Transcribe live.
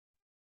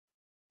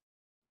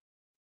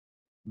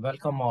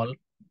Welcome all.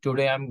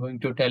 Today I'm going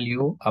to tell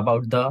you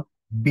about the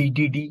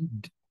BDD,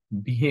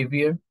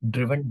 behavior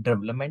driven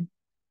development,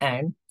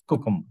 and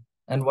Cucumber,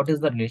 and what is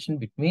the relation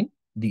between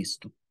these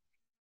two.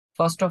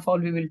 First of all,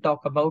 we will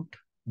talk about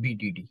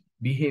BDD,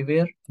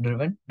 behavior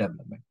driven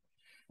development.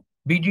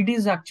 BDD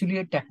is actually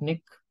a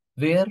technique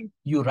where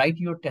you write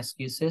your test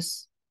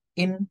cases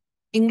in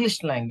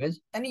English language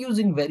and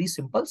using very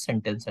simple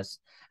sentences.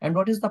 And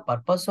what is the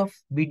purpose of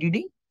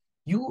BDD?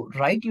 You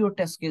write your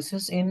test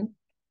cases in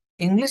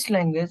English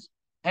language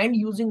and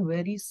using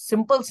very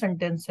simple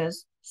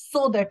sentences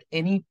so that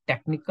any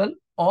technical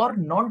or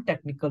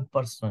non-technical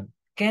person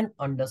can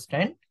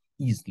understand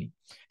easily.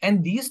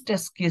 And these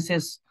test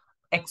cases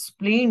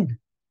explained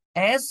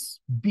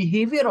as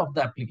behavior of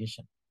the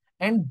application.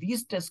 And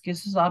these test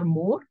cases are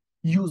more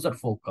user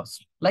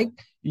focused. Like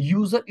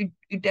it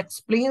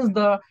explains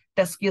the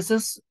test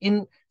cases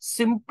in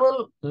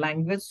simple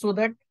language so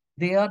that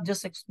they are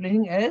just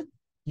explaining as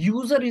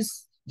user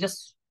is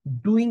just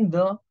doing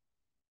the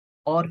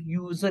or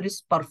user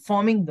is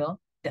performing the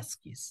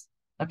test case.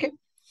 Okay.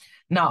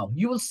 Now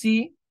you will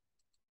see,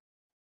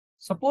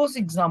 suppose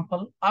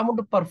example, I want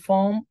to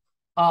perform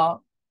a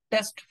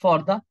test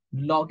for the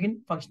login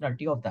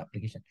functionality of the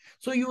application.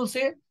 So you will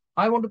say,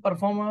 I want to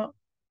perform a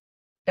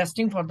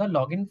testing for the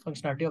login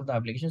functionality of the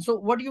application. So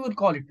what you will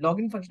call it?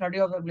 Login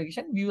functionality of the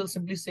application. We will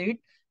simply say it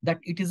that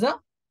it is a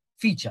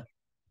feature.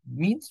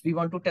 Means we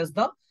want to test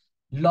the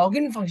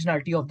login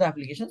functionality of the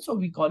application. So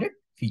we call it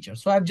feature.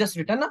 So I've just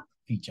written a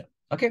feature.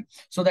 Okay.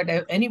 So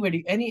that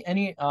anybody,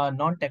 any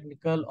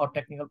non-technical or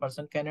technical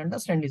person can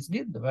understand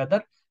easily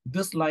whether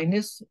this line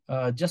is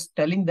just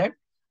telling that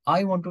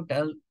I want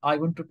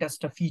to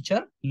test a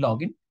feature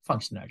login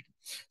functionality.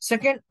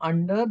 Second,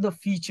 under the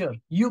feature,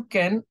 you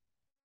can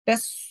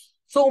test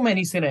so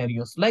many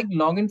scenarios like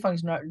login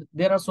functionality.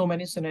 There are so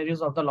many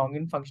scenarios of the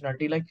login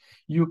functionality. Like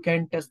you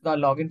can test the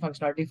login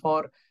functionality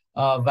for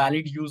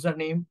valid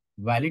username,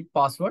 valid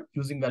password,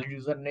 using valid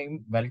username,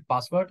 valid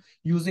password,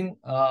 using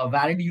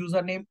valid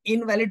username,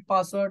 invalid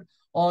password,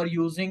 or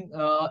using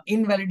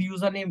invalid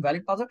username,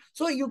 valid password.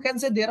 So you can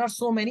say there are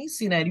so many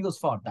scenarios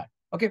for that.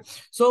 Okay.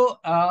 So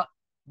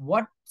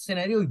what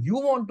scenario you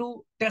want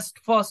to test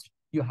first,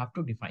 you have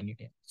to define it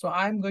here. So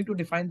I'm going to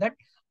define that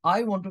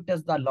I want to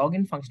test the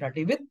login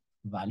functionality with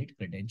valid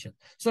credentials.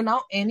 So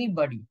now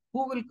anybody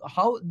who will,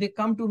 how they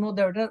come to know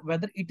that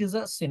whether it is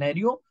a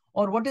scenario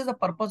or what is the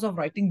purpose of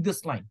writing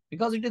this line,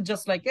 because it is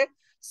just like a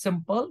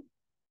simple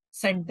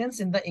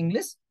sentence in the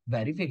English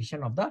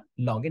verification of the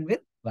login with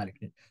valid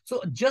credentials.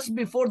 So just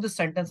before this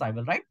sentence, I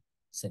will write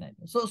scenario.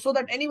 So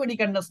that anybody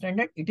can understand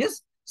that it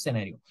is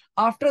scenario.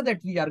 After that,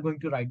 we are going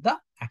to write the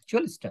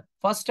actual step.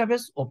 First step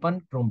is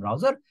open Chrome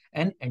browser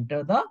and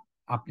enter the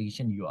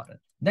application URL.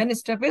 Then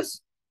step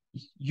is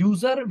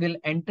user will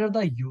enter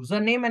the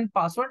username and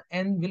password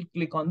and will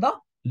click on the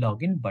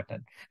login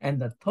button.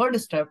 And the third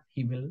step,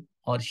 he will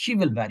or she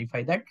will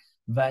verify that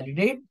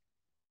validate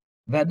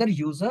whether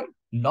user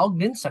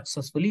logged in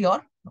successfully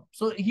or not.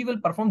 So he will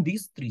perform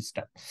these three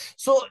steps.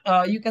 So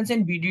you can say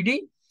in BDD,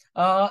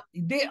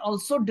 they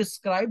also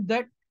describe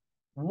that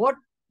what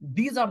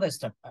these are the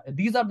steps.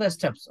 These are the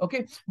steps.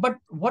 Okay. But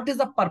what is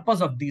the purpose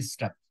of these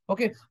steps?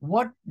 Okay.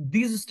 What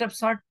these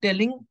steps are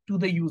telling to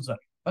the user.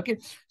 Okay.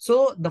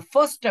 So the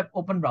first step,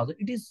 open browser,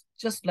 it is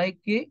just like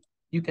a,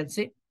 you can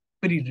say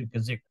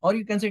prerequisite, or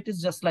you can say it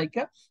is just like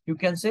a, you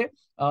can say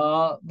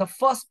the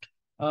first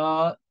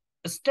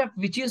step,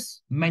 which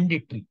is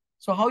mandatory.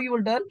 So how you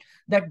will tell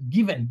that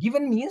given?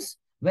 Given means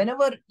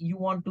whenever you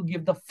want to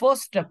give the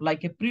first step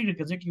like a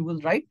prerequisite, you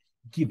will write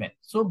given.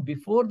 So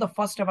before the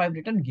first step, I've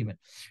written given.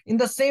 In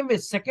the same way,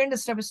 second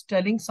step is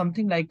telling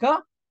something like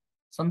a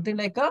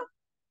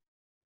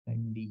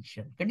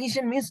condition.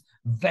 Condition means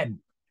when.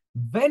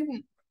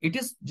 When it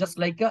is just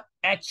like a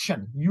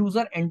action.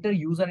 User enter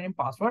username,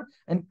 password,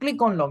 and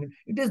click on login.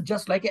 It is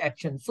just like a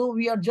action. So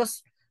we are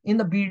just in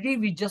the BD,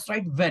 we just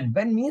write when.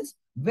 When means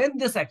when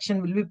this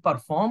action will be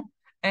performed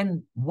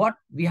and what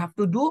we have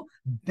to do.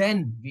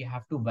 Then we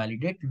have to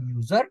validate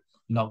user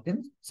logged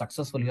in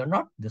successfully or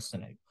not, this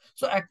scenario.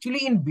 So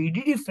actually in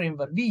BDD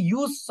framework, we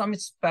use some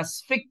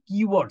specific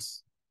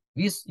keywords.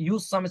 We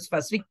use some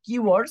specific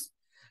keywords.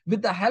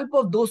 With the help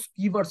of those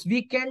keywords,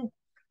 we can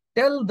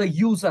tell the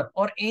user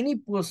or any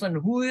person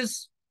who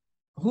is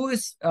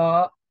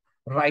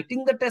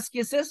writing the test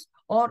cases,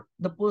 or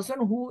the person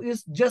who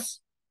is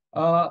just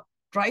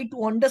try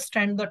to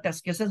understand the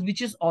test cases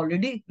which is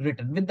already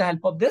written with the help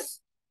of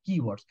this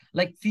keywords.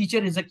 Like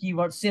feature is a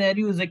keyword,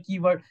 scenario is a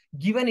keyword,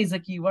 given is a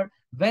keyword,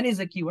 when is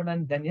a keyword,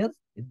 and then is,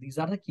 these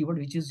are the keyword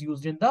which is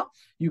used in the,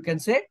 you can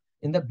say,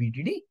 in the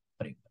BDD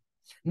framework.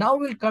 Now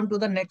we'll come to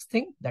the next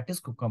thing, that is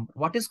Cucumber.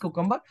 What is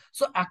Cucumber?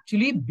 So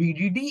actually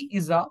BDD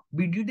is a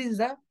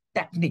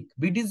technique.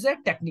 BDD is a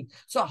technique.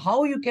 So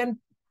how you can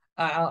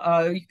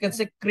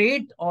say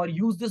create or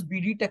use this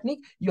BDD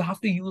technique, you have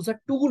to use a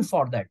tool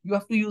for that. You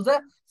have to use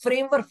a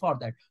framework for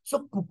that.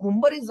 So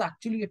Cucumber is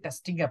actually a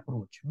testing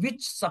approach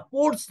which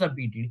supports the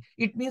BDD.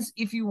 It means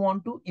if you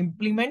want to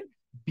implement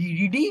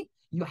BDD,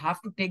 you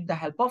have to take the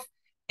help of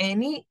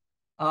any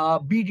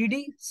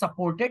BDD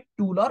supported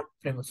tool or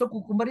framework. So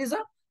Cucumber is a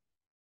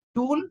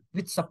tool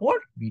which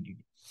support BDD.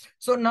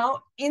 So now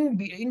in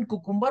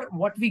Cucumber,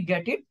 what we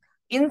get it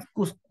in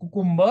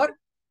Cucumber,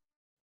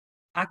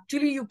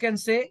 actually you can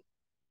say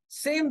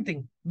same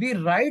thing. We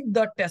write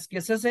the test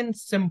cases in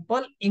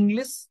simple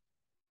English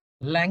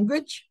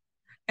language,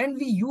 and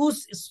we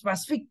use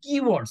specific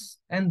keywords,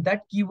 and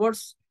that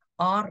keywords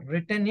are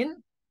written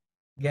in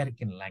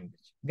Gherkin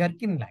language.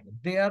 Gherkin language.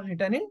 They are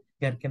written in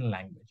Gherkin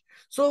language.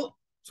 So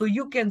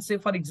you can say,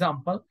 for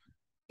example,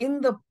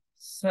 in the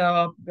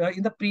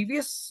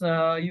previous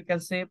you can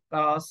say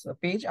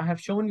page, I have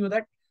shown you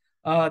that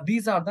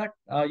these are the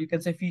you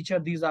can say feature.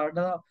 These are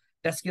the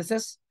test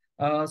cases.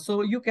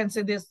 So you can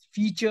say this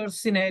feature,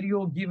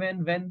 scenario,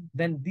 given, when,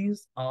 then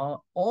these are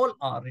all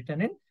are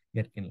written in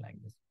Gherkin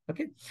language.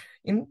 Okay,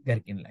 in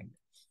Gherkin language.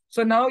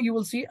 So now you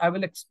will see, I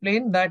will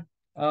explain that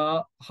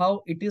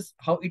how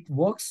it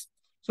works.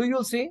 So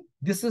you'll see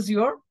this is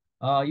your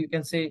you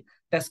can say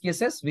test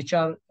cases which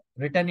are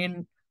written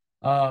in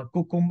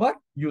Cucumber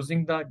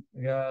using the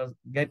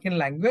Gherkin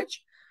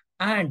language.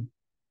 And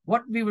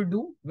what we will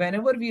do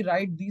whenever we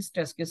write these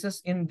test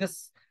cases in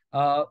this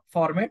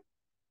format,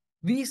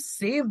 we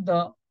save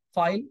the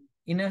file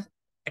in a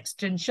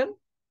extension,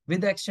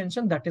 with the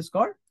extension that is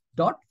called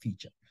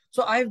 .feature.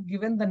 So I've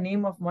given the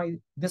name of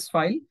this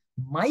file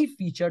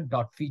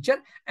myfeature.feature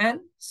and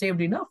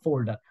saved in a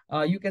folder.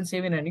 You can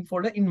save in any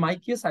folder. In my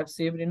case, I've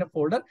saved in a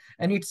folder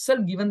and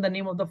itself given the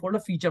name of the folder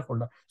feature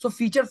folder. So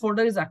feature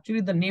folder is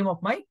actually the name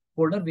of my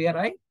folder where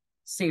I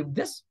save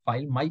this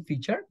file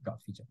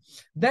myfeature.feature.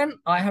 Then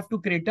I have to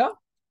create a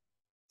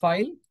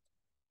file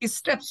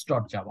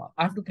steps.java.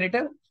 I have to create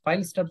a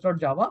file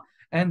steps.java,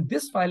 and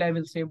this file I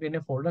will save in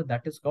a folder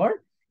that is called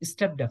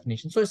step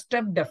definition. So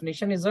step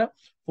definition is a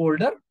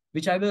folder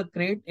which I will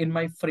create in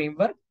my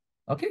framework.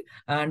 Okay,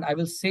 and I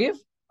will save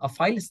a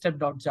file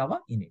step.java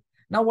in it.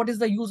 Now, what is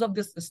the use of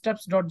this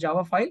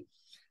steps.java file?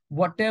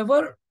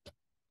 Whatever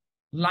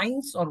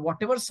lines or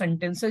whatever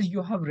sentences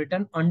you have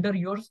written under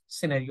your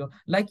scenario,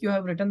 like you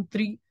have written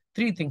three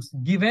things: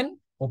 given,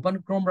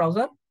 open Chrome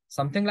browser,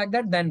 something like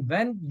that. Then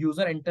when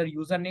user enter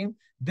username,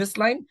 this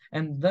line,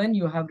 and then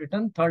you have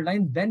written third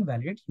line, then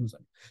validate user.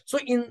 So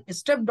in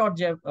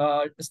steps.java,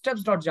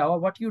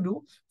 what you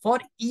do for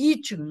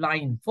each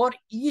line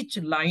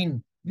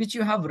which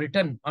you have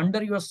written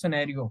under your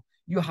scenario,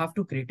 you have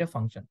to create a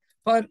function.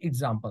 For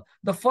example,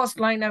 the first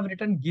line I've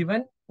written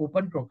given,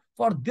 open Chrome.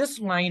 For this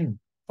line,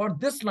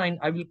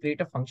 I will create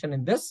a function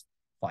in this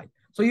file.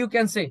 So you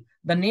can say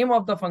the name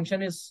of the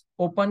function is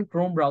open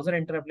Chrome browser,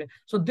 enter apply.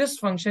 So this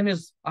function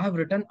is, I have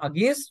written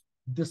against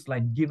this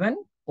line,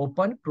 given,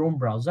 open Chrome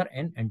browser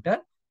and enter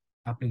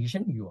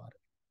application URL.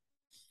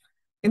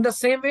 In the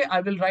same way,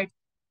 I will write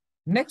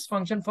next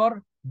function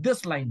for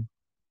this line,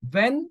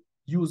 when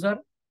user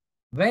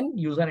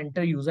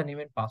enter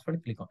username and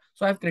password, click on.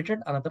 So I've created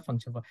another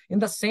function for. In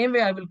the same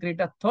way, I will create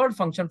a third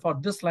function for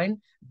this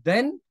line,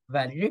 then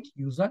validate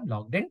user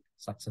logged in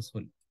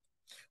successfully.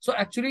 So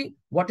actually,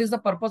 what is the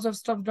purpose of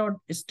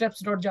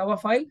steps.java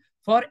file?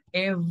 For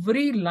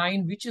every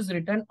line which is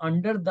written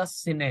under the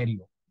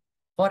scenario,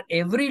 for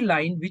every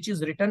line which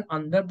is written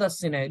under the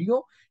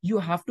scenario, you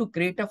have to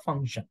create a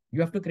function. You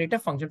have to create a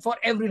function for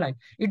every line.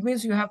 It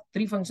means you have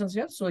three functions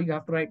here. So you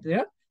have to write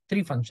there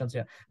three functions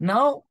here.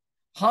 Now,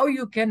 how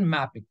you can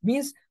map it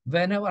means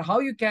whenever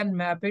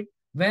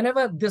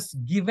this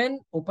given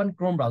open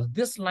Chrome browser,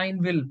 this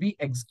line will be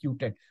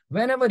executed.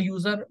 Whenever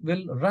user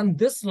will run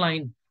this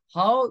line,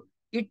 how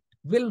it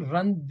will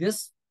run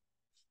this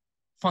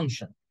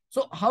function.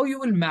 So how you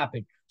will map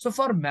it? So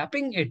for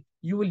mapping it,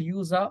 you will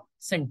use a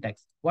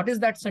syntax. What is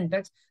that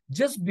syntax?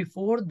 Just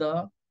before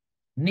the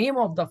name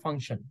of the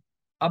function,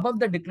 above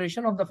the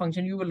declaration of the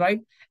function, you will write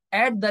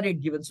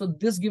 @given. So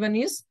this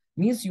given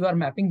means you are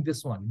mapping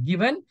this one,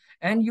 given,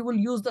 and you will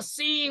use the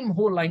same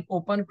whole line,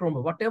 open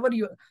Chrome. Whatever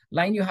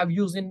line you have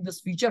used in this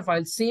feature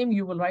file, same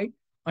you will write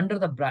under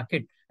the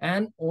bracket.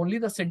 And only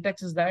the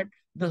syntax is that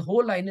the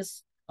whole line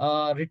is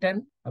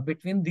written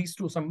between these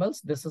two symbols.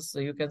 This is,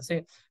 you can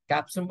say,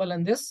 cap symbol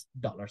and this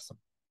dollar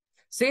symbol.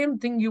 Same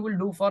thing you will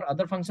do for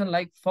other function,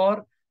 like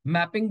for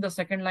mapping the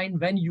second line,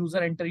 when user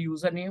enter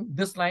username,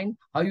 this line,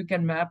 how you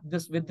can map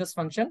this with this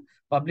function,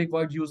 public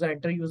void user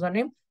enter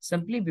username,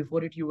 simply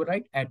before it you will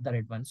write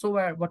 @1. So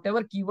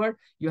whatever keyword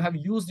you have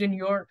used in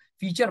your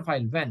feature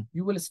file, when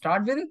you will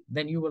start with it,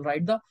 then you will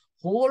write the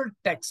whole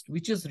text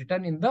which is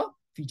written in the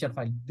feature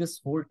file. This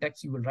whole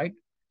text you will write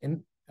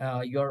in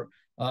your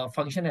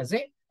function as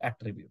a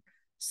attribute.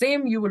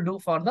 Same you will do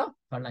for the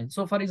third line.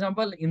 So for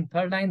example, in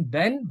third line,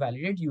 then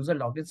validate user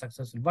logged in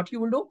successfully. What you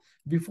will do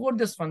before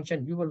this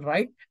function, you will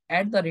write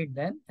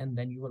 @then, and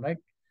then you will write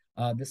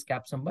this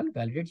cap symbol,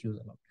 validate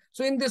user logged.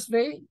 So in this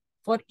way,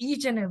 for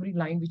each and every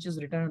line which is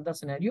written in the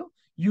scenario,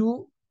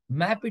 you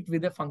map it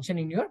with a function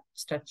in your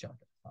step chart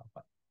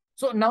file.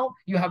 So now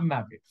you have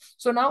mapped it.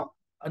 So now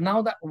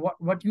that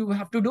what you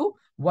have to do,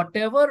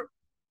 whatever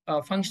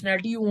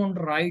functionality you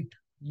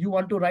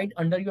want to write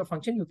under your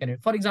function, you can.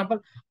 For example,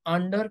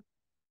 under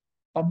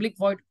public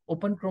void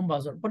open Chrome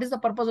browser. What is the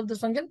purpose of this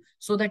function?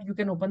 So that you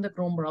can open the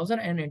Chrome browser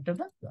and enter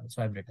the URL.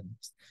 So I've written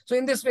this. So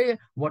in this way,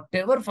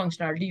 whatever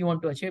functionality you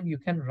want to achieve, you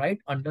can write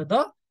under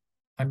the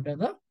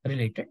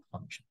related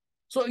function.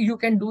 So you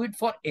can do it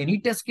for any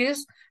test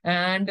case,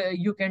 and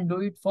you can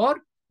do it for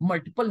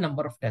multiple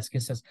number of test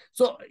cases.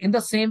 So in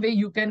the same way,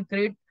 you can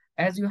create,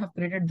 as you have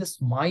created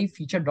this my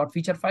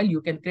feature.feature file,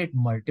 you can create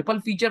multiple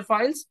feature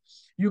files.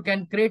 You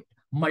can create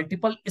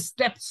multiple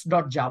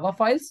steps.java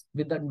files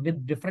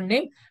with different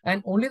name,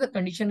 and only the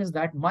condition is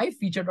that my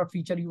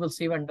feature.feature you will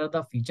save under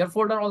the feature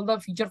folder, all the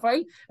feature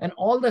file, and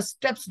all the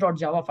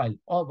steps.java file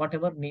or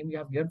whatever name you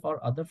have given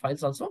for other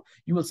files also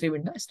you will save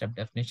in the step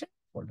definition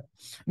folder.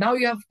 Now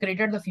you have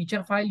created the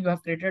feature file, you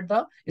have created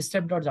the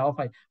step.java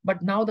file,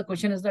 but now the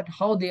question is that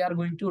how they are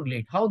going to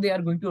relate, how they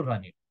are going to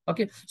run it.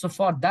 Okay, so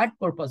for that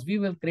purpose, we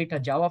will create a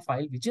Java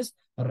file which is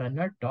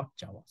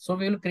runner.java. So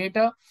we will create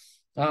a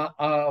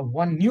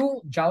one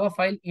new Java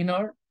file in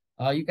our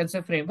you can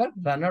say framework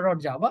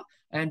runner.java,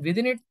 and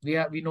within it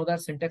we know the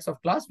syntax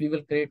of class. We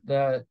will create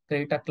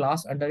a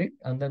class under it,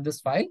 and then this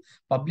file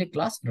public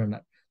class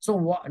runner.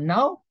 So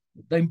now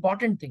the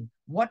important thing,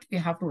 what we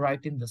have to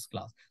write in this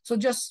class. So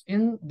just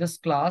in this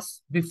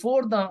class,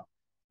 before the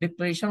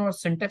declaration or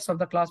syntax of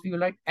the class, we will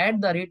write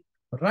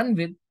 @run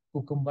with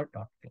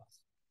cucumber.class.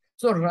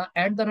 So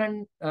at the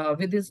run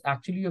with is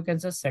actually you can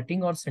say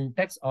setting or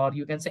syntax, or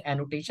you can say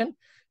annotation,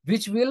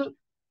 which will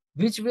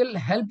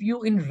help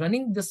you in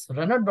running this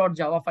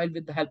runner.java file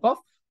with the help of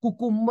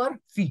Cucumber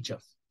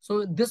features.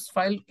 So this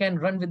file can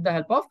run with the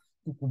help of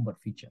Cucumber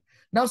feature.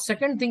 Now,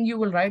 second thing you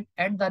will write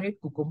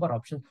 @Cucumber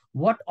options.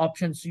 What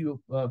options you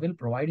will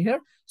provide here?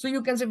 So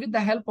you can say with the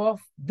help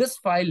of this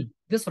file,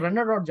 this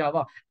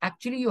runner.java,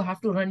 actually you have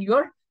to run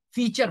your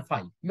feature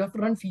file. You have to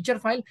run feature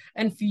file,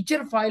 and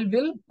feature file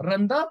will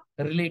run the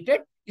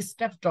related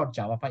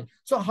steps.java file.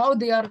 So how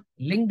they are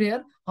linked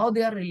here, how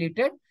they are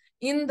related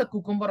in the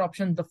Cucumber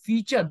option, the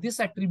feature, this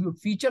attribute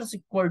features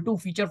equal to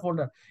feature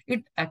folder,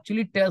 it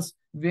actually tells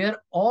where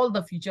all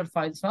the feature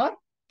files are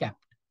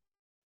kept.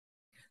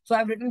 So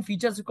I've written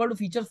features equal to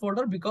features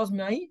folder because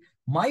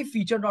my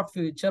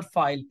feature.feature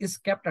file is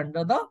kept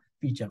under the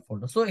feature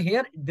folder. So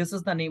here, this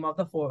is the name of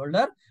the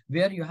folder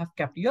where you have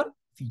kept your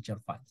feature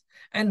files.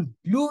 And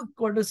blue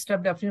equal to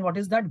step definition. What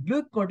is that? Blue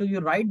equal to,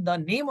 you write the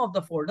name of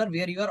the folder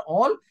where your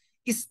all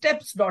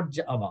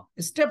steps.java,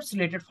 steps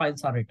related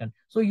files are written.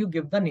 So you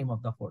give the name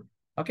of the folder.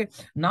 Okay.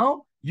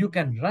 Now you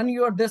can run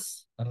your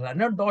this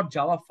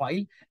runner.java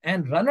file,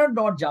 and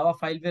runner.java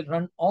file will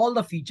run all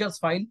the features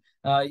file.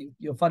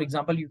 For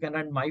example, you can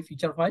run my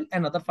feature file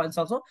and other files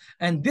also.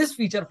 And this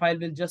feature file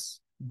will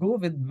just go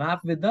with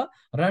map with the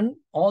run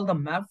all the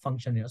map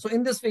function here. So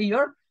in this way,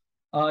 your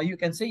you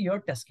can say your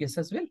test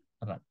cases will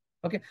run.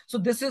 Okay, so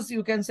this is,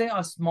 you can say,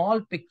 a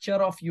small picture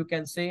of, you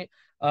can say,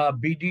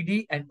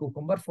 BDD and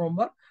Cucumber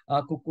framework,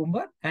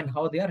 Cucumber, and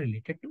how they are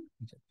related to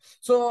each other.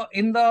 So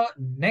in the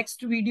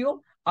next video,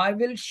 I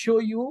will show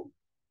you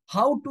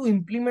how to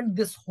implement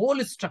this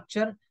whole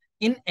structure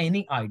in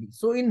any ID.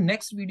 So in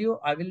next video,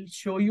 I will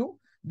show you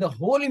the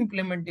whole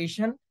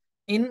implementation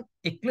in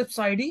Eclipse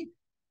ID,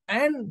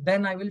 and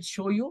then I will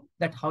show you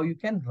that how you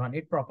can run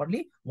it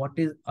properly,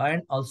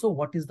 and also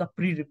what is the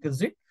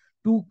prerequisite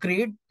to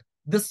create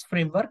this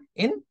framework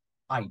in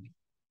ID.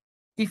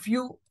 If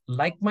you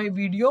like my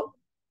video,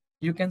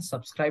 you can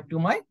subscribe to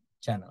my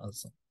channel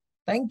also.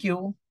 Thank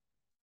you.